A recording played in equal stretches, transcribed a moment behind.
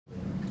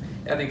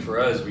I think for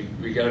us,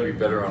 we got to be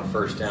better on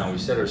first down. We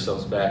set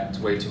ourselves back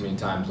way too many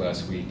times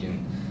last week,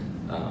 and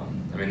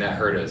I mean that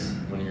hurt us.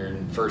 When you're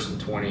in 1st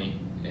and 20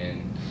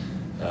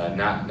 and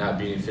not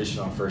being efficient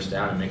on first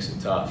down, it makes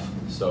it tough.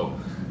 So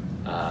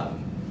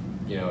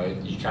you know,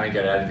 you kind of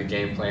got out of the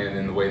game plan, and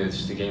then the way that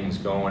the game was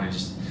going,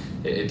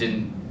 it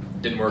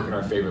didn't work in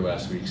our favor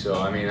last week. So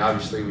I mean,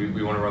 obviously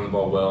we want to run the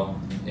ball well,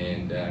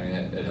 and I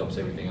mean that helps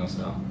everything else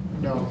out.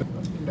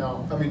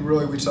 No. I mean,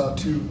 really, we saw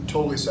 2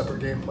 totally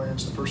separate game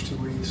plans the first 2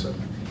 weeks. And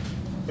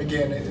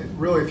again,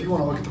 really, if you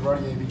want to look at the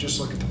running game, you just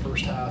look at the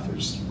first half.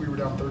 We were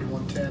down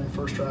 31-10,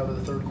 first drive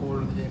of the 3rd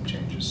quarter, and the game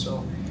changes.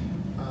 So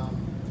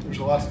there's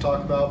a lot to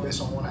talk about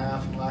based on one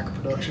half and lack of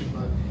production,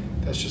 but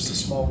that's just a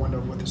small window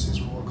of what the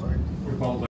season will look like.